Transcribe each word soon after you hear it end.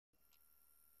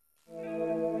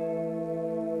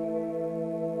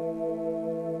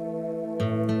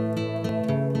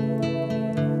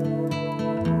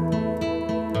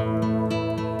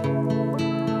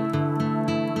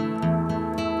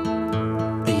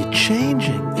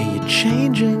changing? Are you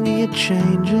changing? Are you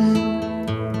changing?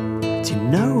 Do you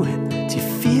know it? Do you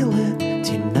feel it?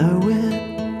 Do you know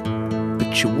it?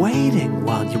 But you're waiting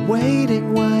while you're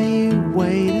waiting, while you're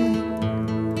waiting.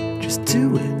 Just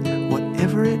do it,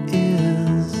 whatever it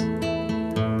is.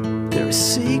 There are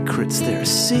secrets, there are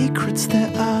secrets,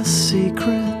 there are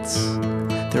secrets.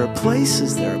 There are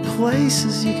places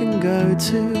you can go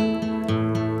to.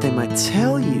 They might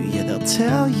tell you, yeah, they'll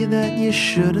tell you that you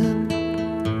shouldn't.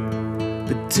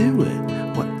 But do it,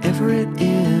 whatever it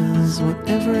is,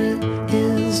 whatever it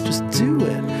is, just do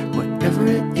it, whatever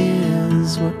it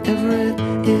is, whatever it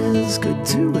is, go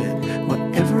do it,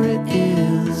 whatever it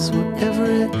is, whatever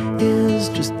it is,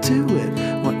 just do it,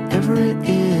 whatever it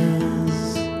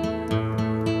is.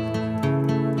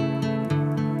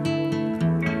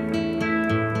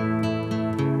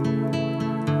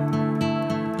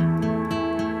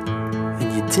 And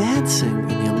you're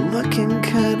dancing and you're looking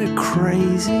kinda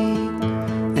crazy,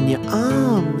 and your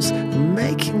arms are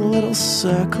making little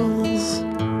circles.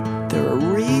 There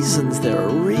are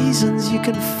reasons you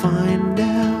can find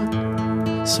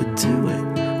out. So do it,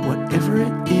 whatever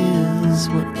it is,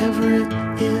 whatever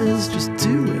it is, just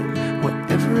do it,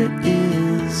 whatever it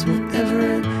is, whatever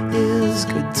it is,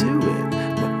 go do it,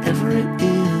 whatever it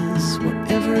is,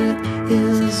 whatever it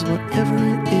is, whatever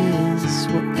it is,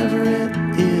 whatever it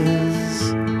is.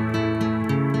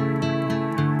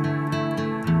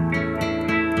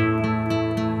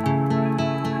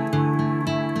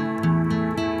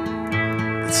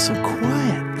 It's so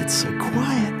quiet, it's so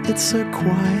quiet, it's so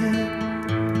quiet.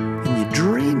 And you're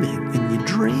dreaming, and you're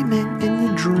dreaming, and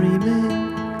you're dreaming.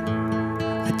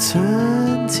 I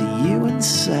turn to you and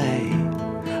say,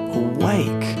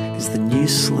 awake is the new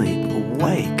sleep,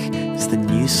 awake is the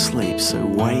new sleep, so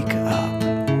wake up.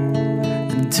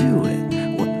 And do it,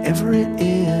 whatever it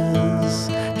is,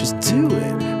 just do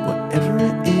it, whatever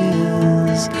it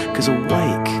is. 'Cause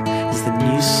awake is the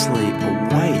new sleep,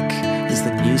 awake is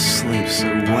the new sleep, so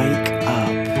wake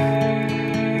up,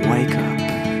 wake up.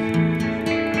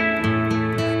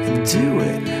 And do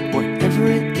it, whatever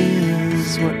it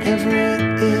is, whatever it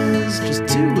is, just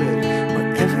do it,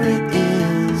 whatever it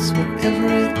is, whatever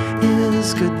it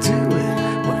is, go do